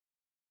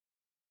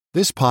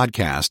This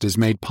podcast is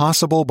made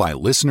possible by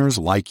listeners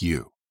like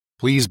you.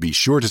 Please be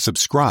sure to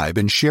subscribe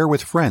and share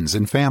with friends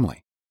and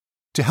family.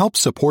 To help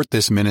support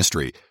this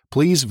ministry,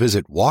 please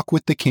visit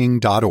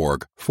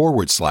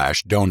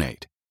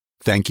walkwiththeking.org/donate.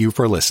 Thank you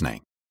for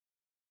listening.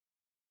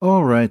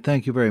 All right,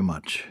 thank you very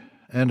much.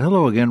 And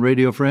hello again,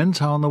 radio friends.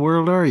 How in the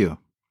world are you?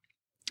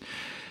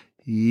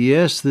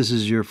 Yes, this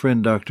is your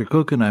friend Dr.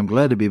 Cook, and I'm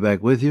glad to be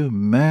back with you.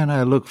 Man,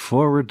 I look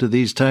forward to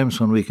these times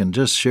when we can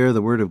just share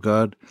the Word of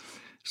God.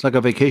 It's like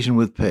a vacation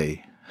with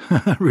pay.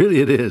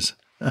 Really it is.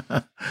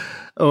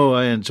 Oh,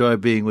 I enjoy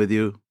being with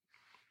you.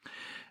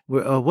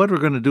 What we're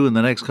going to do in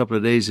the next couple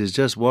of days is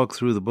just walk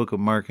through the book of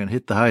Mark and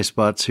hit the high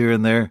spots here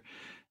and there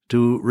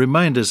to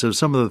remind us of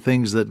some of the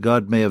things that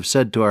God may have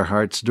said to our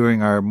hearts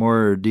during our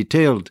more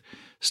detailed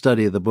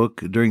study of the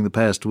book during the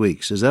past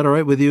weeks. Is that all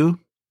right with you?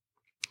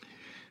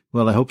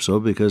 Well, I hope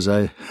so, because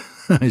I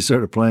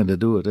sort of plan to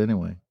do it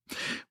anyway.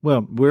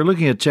 Well, we're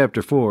looking at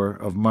chapter 4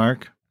 of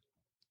Mark,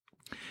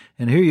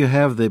 and here you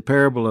have the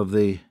parable of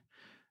the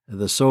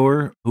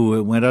sower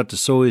who went out to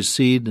sow his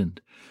seed, and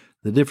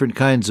the different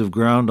kinds of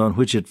ground on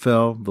which it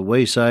fell, the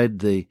wayside,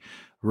 the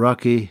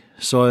rocky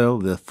soil,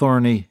 the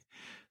thorny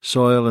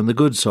soil, and the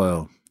good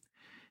soil.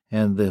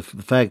 And the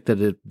fact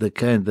that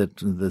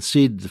the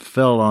seed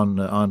fell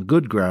on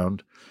good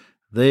ground,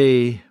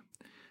 they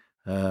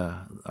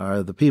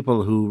are the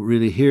people who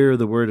really hear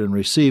the word and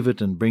receive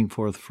it and bring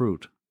forth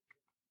fruit.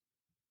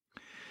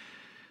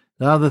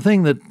 Now, the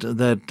thing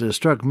that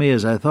struck me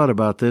as I thought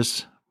about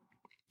this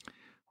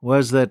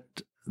was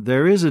that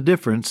there is a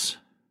difference,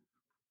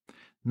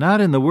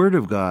 not in the Word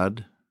of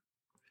God,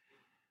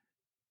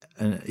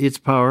 its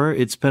power,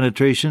 its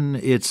penetration,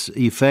 its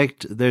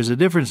effect. There's a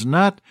difference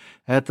not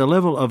at the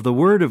level of the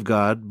Word of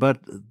God,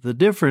 but the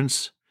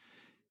difference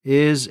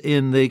is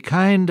in the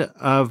kind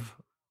of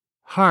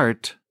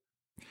heart,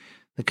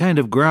 the kind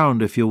of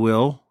ground, if you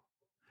will,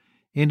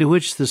 into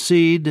which the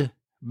seed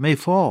may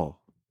fall.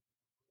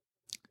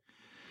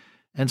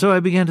 And so I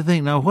began to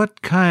think, now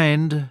what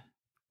kind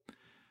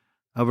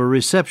of a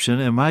reception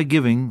am I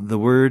giving the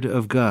Word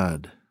of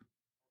God?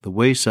 The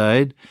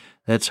wayside,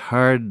 that's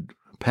hard,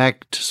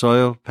 packed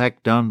soil,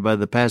 packed down by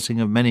the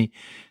passing of many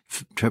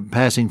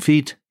passing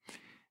feet,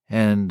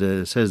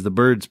 and says the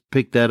birds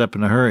pick that up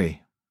in a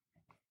hurry.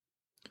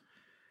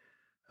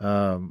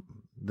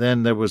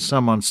 Then there was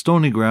some on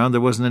stony ground.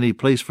 There wasn't any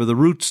place for the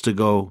roots to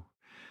go.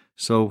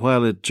 So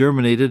while it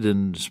germinated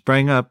and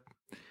sprang up,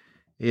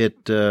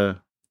 it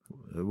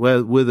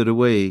withered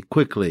away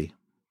quickly.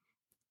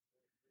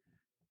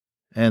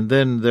 And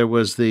then there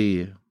was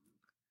the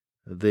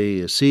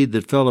seed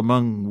that fell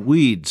among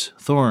weeds,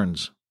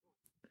 thorns,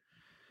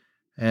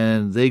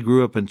 and they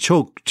grew up and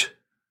choked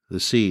the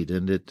seed,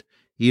 and it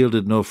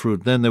yielded no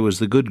fruit. Then there was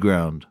the good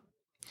ground.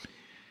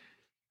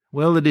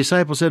 Well, the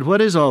disciple said, "What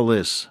is all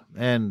this?"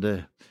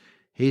 And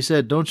he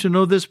said, "Don't you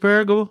know this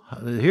parable?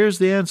 Here's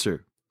the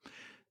answer.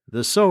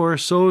 The sower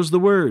sows the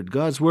word,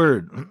 God's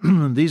word.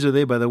 These are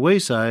they by the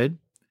wayside.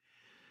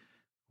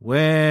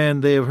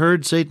 When they have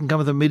heard, Satan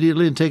cometh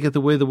immediately and taketh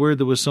away the word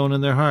that was sown in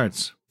their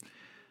hearts.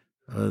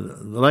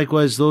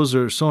 Likewise, those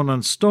are sown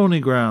on stony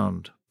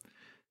ground.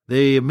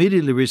 They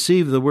immediately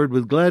receive the word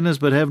with gladness,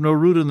 but have no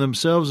root in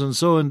themselves, and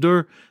so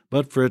endure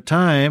but for a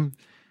time.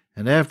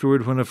 And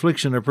afterward, when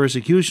affliction or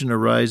persecution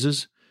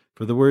arises,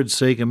 for the word's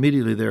sake,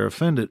 immediately they are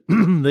offended.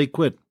 They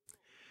quit.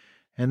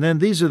 And then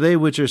these are they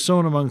which are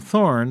sown among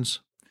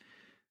thorns.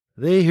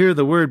 They hear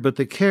the word, but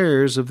the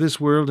cares of this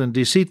world and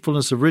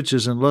deceitfulness of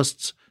riches and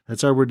lusts,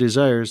 that's our word,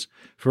 desires,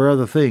 for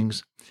other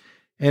things,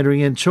 entering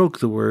in, choke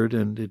the word,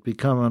 and it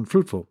become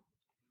unfruitful.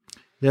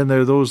 Then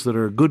there are those that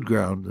are good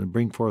ground and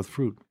bring forth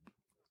fruit."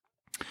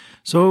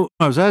 So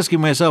I was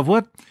asking myself,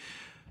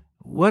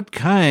 what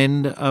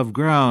kind of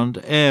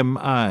ground am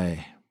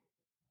I?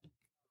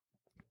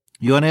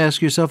 You want to ask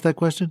yourself that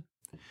question?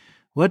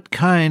 What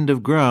kind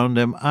of ground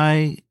am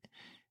I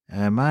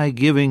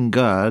giving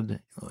God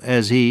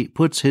as He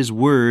puts His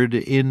word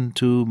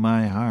into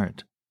my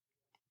heart?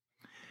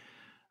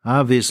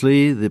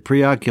 Obviously, the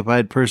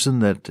preoccupied person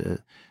that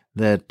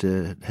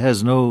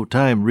has no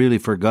time really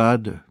for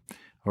God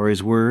or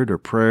His word or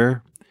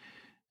prayer,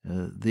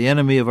 the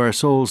enemy of our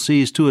soul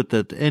sees to it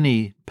that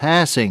any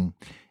passing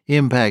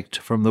impact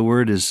from the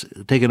word is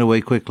taken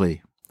away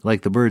quickly,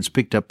 like the birds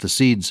picked up the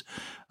seeds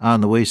on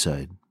the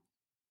wayside.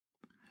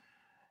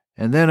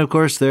 And then, of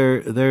course,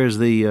 there's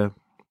the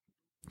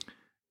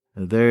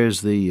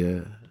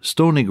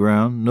stony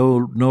ground, no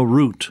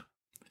root.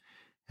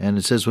 And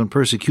it says when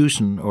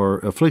persecution or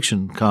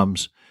affliction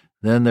comes,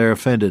 then they're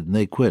offended and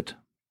they quit.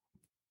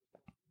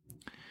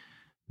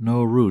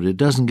 No root. It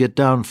doesn't get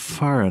down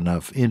far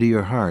enough into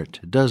your heart.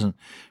 It doesn't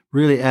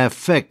really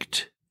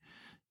affect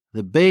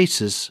the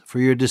basis for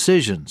your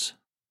decisions.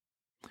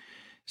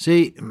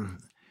 See,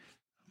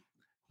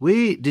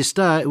 we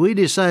decide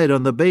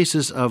on the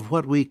basis of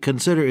what we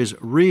consider is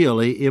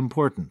really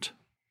important.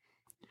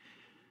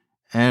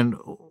 And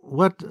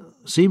what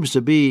seems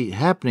to be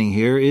happening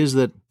here is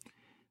that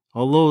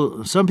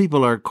although some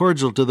people are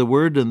cordial to the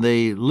word and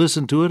they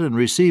listen to it and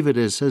receive it,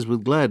 as says,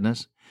 with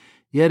gladness,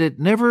 yet it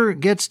never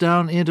gets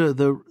down into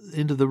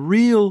the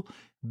real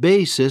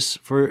basis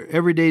for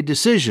everyday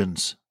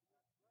decisions.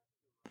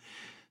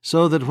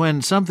 So that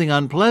when something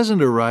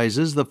unpleasant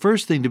arises, the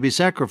first thing to be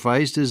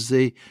sacrificed is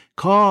the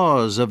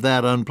cause of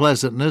that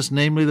unpleasantness,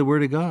 namely the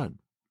Word of God.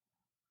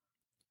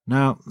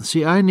 Now,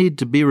 see, I need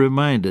to be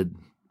reminded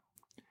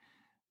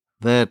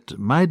that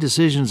my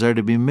decisions are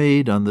to be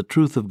made on the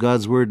truth of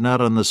God's Word, not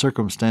on the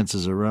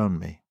circumstances around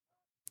me.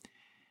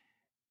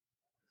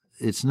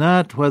 It's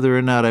not whether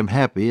or not I'm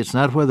happy. It's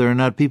not whether or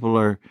not people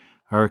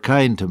are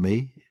kind to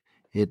me.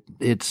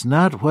 It's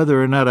not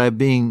whether or not I'm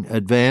being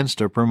advanced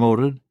or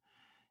promoted.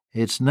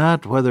 It's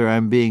not whether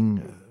I'm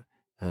being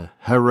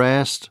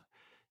harassed,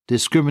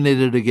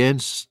 discriminated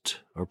against,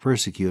 or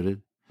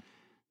persecuted.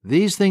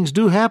 These things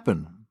do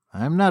happen.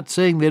 I'm not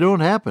saying they don't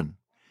happen.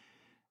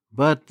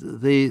 But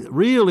the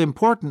real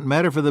important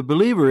matter for the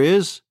believer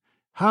is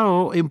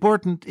how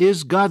important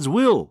is God's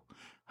will,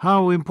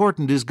 how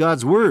important is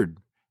God's Word,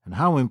 and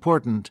how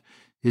important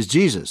is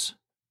Jesus.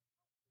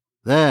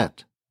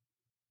 That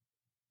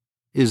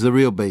is the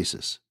real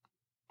basis.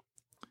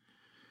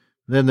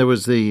 Then there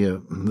was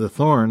the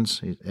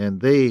thorns,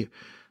 and they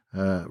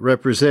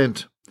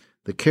represent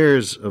the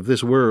cares of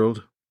this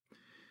world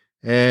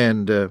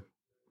and the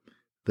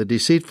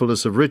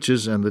deceitfulness of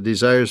riches and the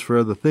desires for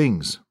other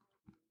things.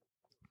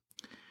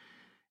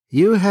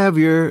 You have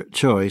your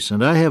choice,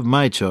 and I have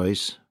my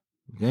choice.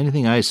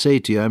 Anything I say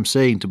to you, I'm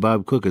saying to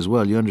Bob Cook as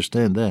well. You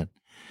understand that?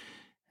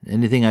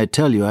 Anything I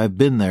tell you, I've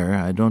been there.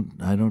 I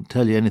don't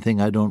tell you anything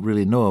I don't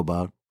really know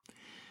about.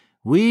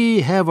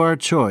 We have our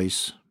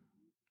choice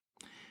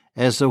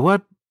as to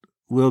what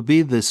will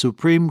be the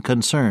supreme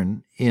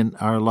concern in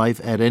our life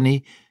at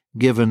any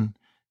given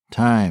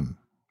time.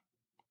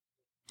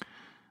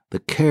 The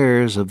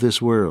cares of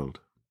this world.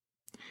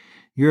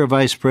 You're a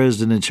vice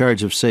president in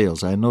charge of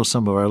sales. I know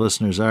some of our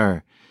listeners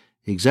are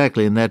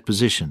exactly in that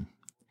position.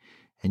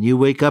 And you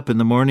wake up in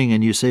the morning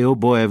and you say, oh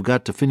boy, I've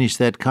got to finish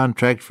that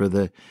contract for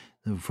the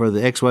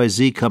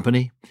XYZ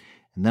company,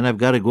 and then I've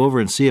got to go over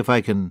and see if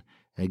I can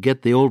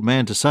get the old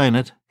man to sign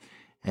it,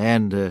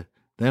 and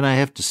then I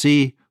have to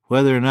see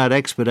whether or not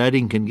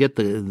expediting can get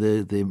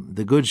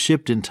the goods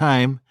shipped in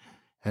time,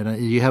 and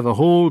you have a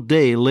whole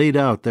day laid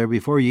out there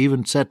before you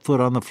even set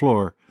foot on the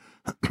floor.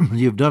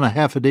 You've done a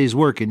half a day's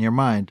work in your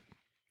mind.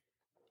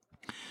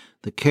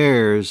 The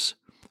cares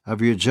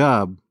of your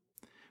job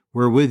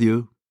were with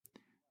you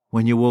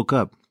when you woke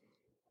up.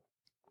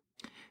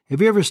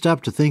 Have you ever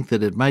stopped to think that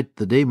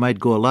the day might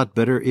go a lot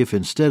better if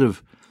instead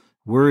of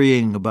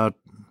worrying about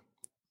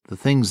the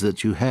things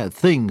that you have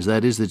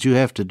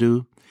to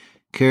do,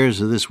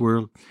 cares of this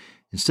world,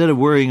 instead of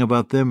worrying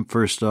about them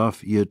first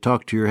off, you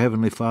talk to your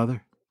Heavenly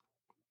Father?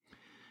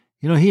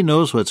 You know, He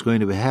knows what's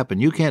going to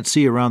happen. You can't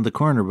see around the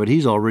corner, but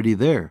He's already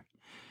there.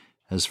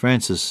 As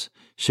Francis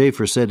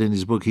Schaeffer said in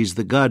his book, He's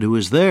the God who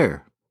is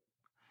there.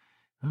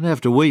 You don't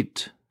have to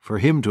wait for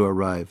Him to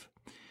arrive.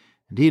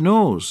 And He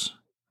knows.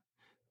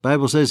 The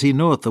Bible says He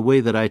knoweth the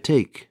way that I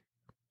take.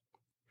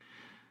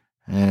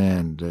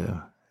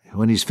 And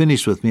when He's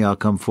finished with me, I'll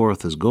come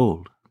forth as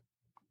gold.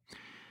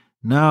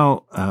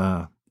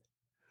 Now,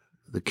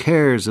 the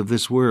cares of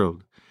this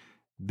world,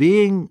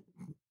 being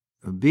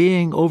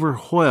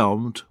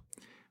overwhelmed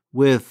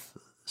with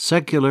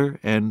secular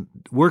and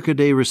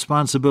workaday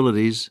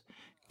responsibilities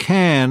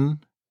can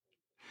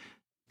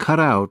cut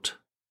out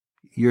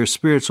your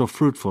spiritual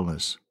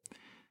fruitfulness.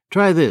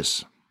 Try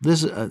this.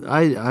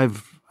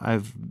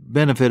 I've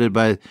benefited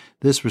by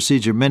this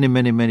procedure many,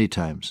 many, many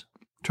times.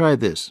 Try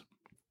this.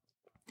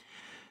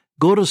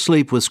 Go to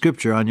sleep with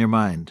Scripture on your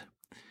mind.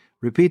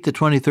 Repeat the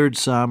 23rd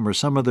Psalm or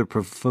some other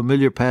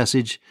familiar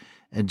passage,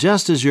 and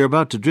just as you're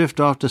about to drift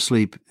off to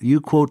sleep,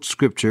 you quote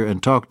Scripture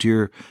and talk to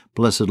your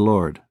blessed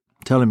Lord.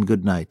 Tell Him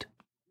good night.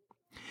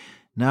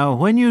 Now,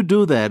 when you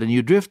do that and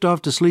you drift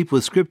off to sleep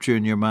with Scripture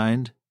in your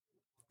mind,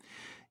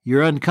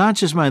 your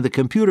unconscious mind, the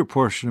computer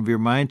portion of your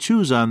mind,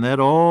 chews on that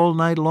all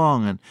night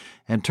long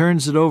and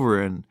turns it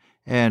over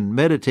and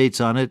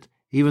meditates on it,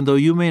 even though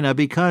you may not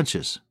be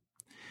conscious.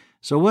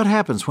 So what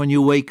happens when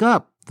you wake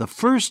up? The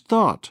first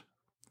thought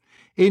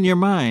in your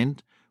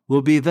mind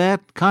will be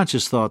that,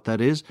 conscious thought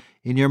that is,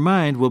 in your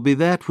mind will be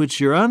that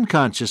which your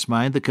unconscious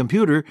mind, the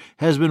computer,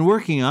 has been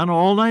working on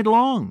all night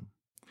long.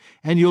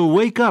 And you'll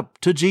wake up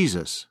to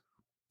Jesus.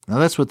 Now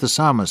that's what the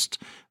psalmist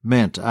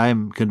meant,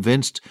 I'm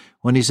convinced,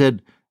 when he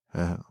said,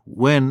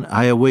 when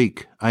I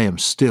awake, I am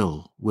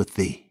still with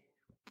Thee.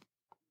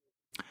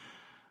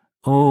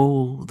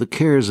 Oh, the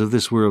cares of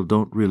this world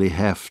don't really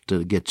have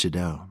to get you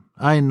down.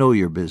 I know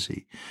you're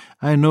busy.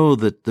 I know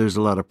that there's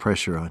a lot of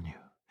pressure on you.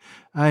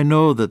 I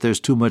know that there's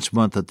too much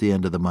month at the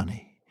end of the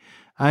money.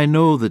 I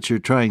know that you're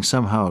trying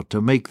somehow to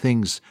make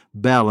things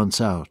balance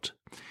out.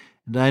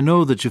 And I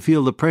know that you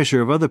feel the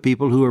pressure of other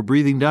people who are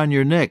breathing down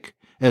your neck,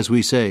 as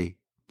we say.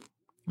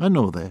 I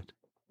know that.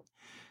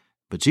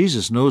 But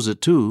Jesus knows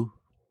it too.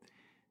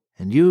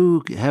 And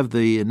you have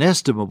the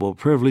inestimable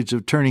privilege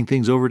of turning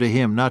things over to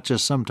Him, not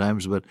just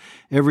sometimes, but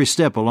every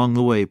step along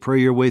the way. Pray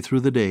your way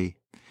through the day.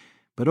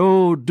 But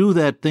do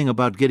that thing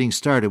about getting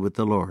started with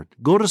the Lord.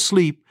 Go to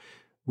sleep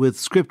with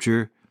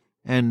Scripture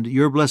and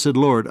your blessed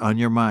Lord on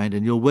your mind,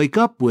 and you'll wake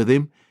up with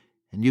Him,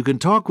 and you can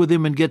talk with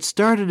Him and get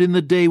started in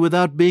the day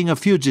without being a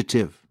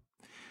fugitive.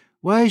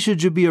 Why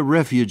should you be a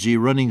refugee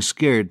running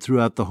scared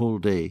throughout the whole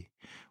day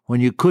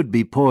when you could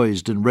be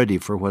poised and ready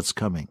for what's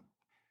coming?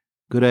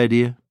 Good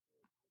idea?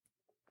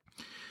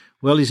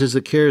 Well, he says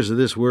the cares of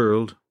this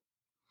world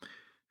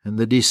and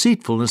the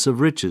deceitfulness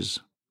of riches.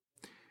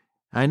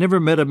 I never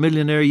met a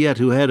millionaire yet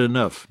who had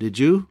enough. Did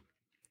you?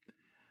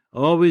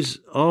 Always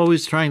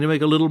trying to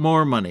make a little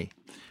more money,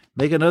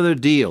 make another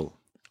deal,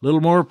 a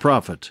little more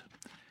profit.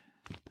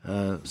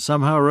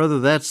 Somehow or other,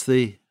 that's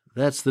the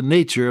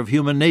nature of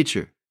human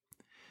nature.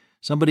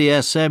 Somebody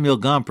asked Samuel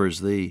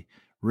Gompers, the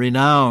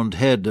renowned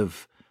head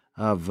of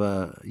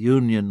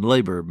union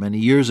labor many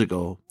years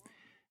ago,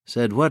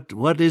 said,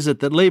 what is it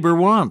that labor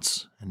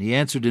wants? And he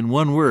answered in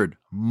one word,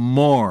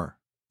 more.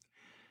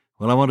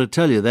 Well, I want to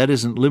tell you, that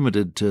isn't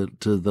limited to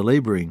the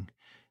laboring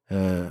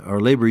or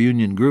labor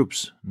union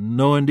groups.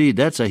 No, indeed,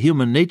 that's a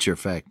human nature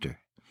factor.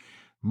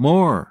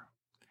 More.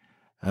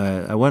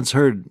 I once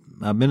heard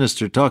a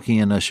minister talking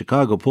in a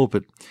Chicago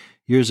pulpit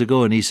years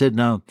ago, and he said,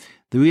 now,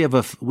 we have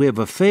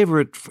a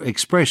favorite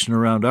expression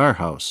around our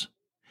house.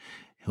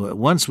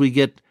 Once we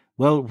get,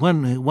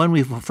 when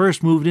we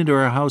first moved into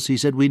our house, he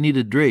said we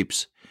needed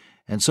drapes.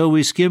 And so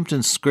we skimped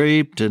and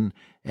scraped and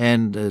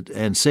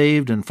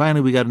saved, and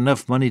finally we got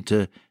enough money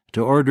to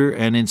order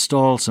and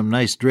install some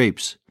nice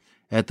drapes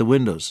at the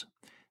windows.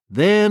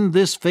 Then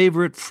this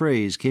favorite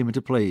phrase came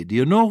into play. Do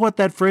you know what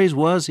that phrase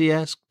was, he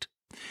asked?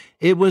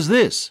 It was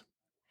this.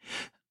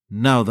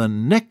 Now the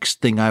next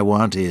thing I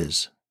want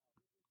is...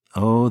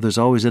 Oh, there's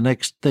always a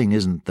next thing,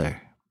 isn't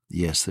there?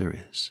 Yes, there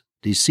is.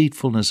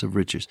 Deceitfulness of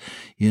riches.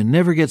 You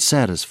never get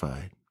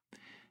satisfied.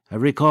 I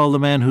recall the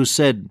man who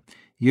said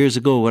years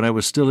ago when I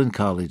was still in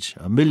college,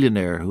 a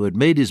millionaire who had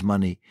made his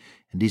money,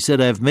 and he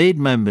said, I've made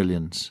my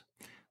millions,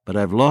 but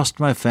I've lost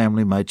my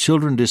family, my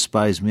children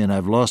despise me, and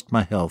I've lost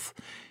my health.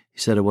 He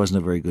said it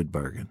wasn't a very good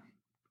bargain.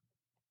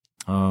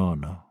 Oh,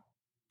 no.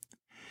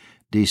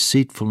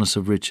 Deceitfulness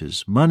of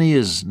riches. Money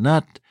is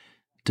not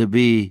to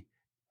be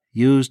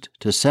used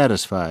to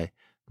satisfy.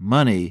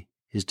 Money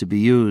is to be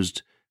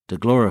used to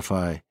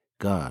glorify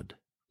God.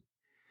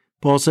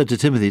 Paul said to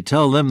Timothy,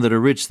 tell them that are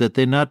rich that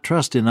they not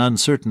trust in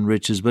uncertain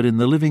riches, but in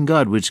the living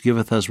God, which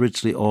giveth us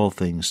richly all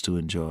things to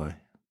enjoy.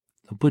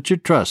 Don't put your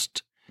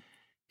trust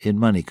in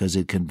money, because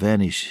it can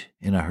vanish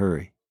in a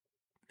hurry.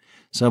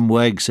 Some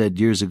wag said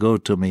years ago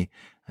to me,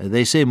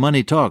 they say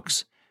money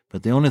talks,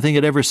 but the only thing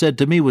it ever said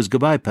to me was,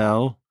 goodbye,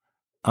 pal.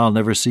 I'll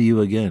never see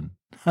you again.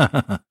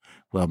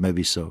 Well,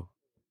 maybe so.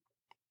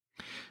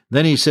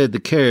 Then he said the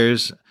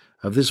cares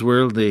of this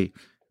world, the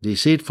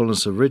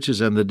deceitfulness of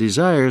riches, and the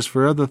desires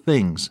for other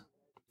things.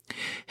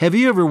 Have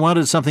you ever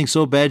wanted something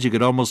so bad you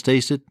could almost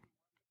taste it?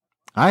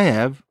 I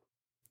have.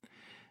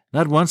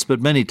 Not once, but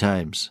many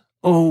times.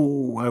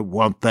 Oh, I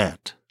want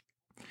that.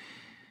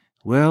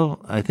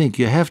 Well, I think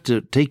you have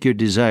to take your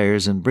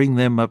desires and bring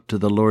them up to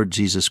the Lord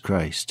Jesus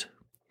Christ.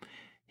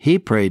 He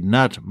prayed,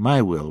 not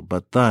my will,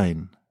 but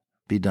thine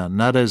be done,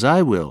 not as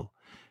I will,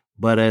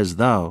 but as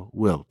thou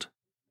wilt.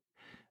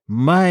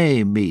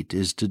 My meat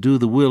is to do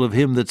the will of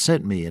him that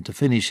sent me and to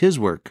finish his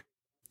work.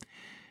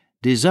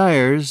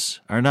 Desires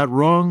are not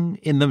wrong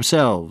in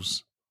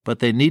themselves, but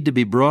they need to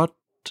be brought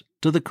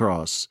to the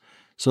cross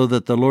so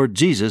that the Lord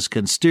Jesus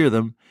can steer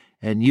them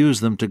and use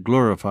them to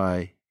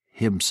glorify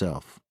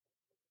himself.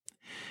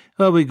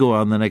 Well, we go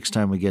on the next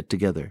time we get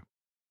together.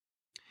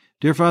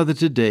 Dear Father,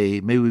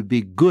 today may we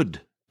be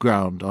good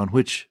ground on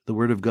which the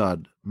Word of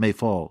God may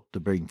fall to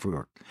bring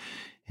fruit.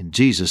 In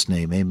Jesus'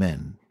 name,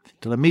 amen.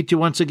 Till I meet you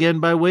once again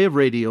by way of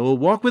radio,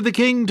 walk with the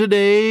King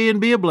today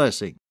and be a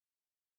blessing.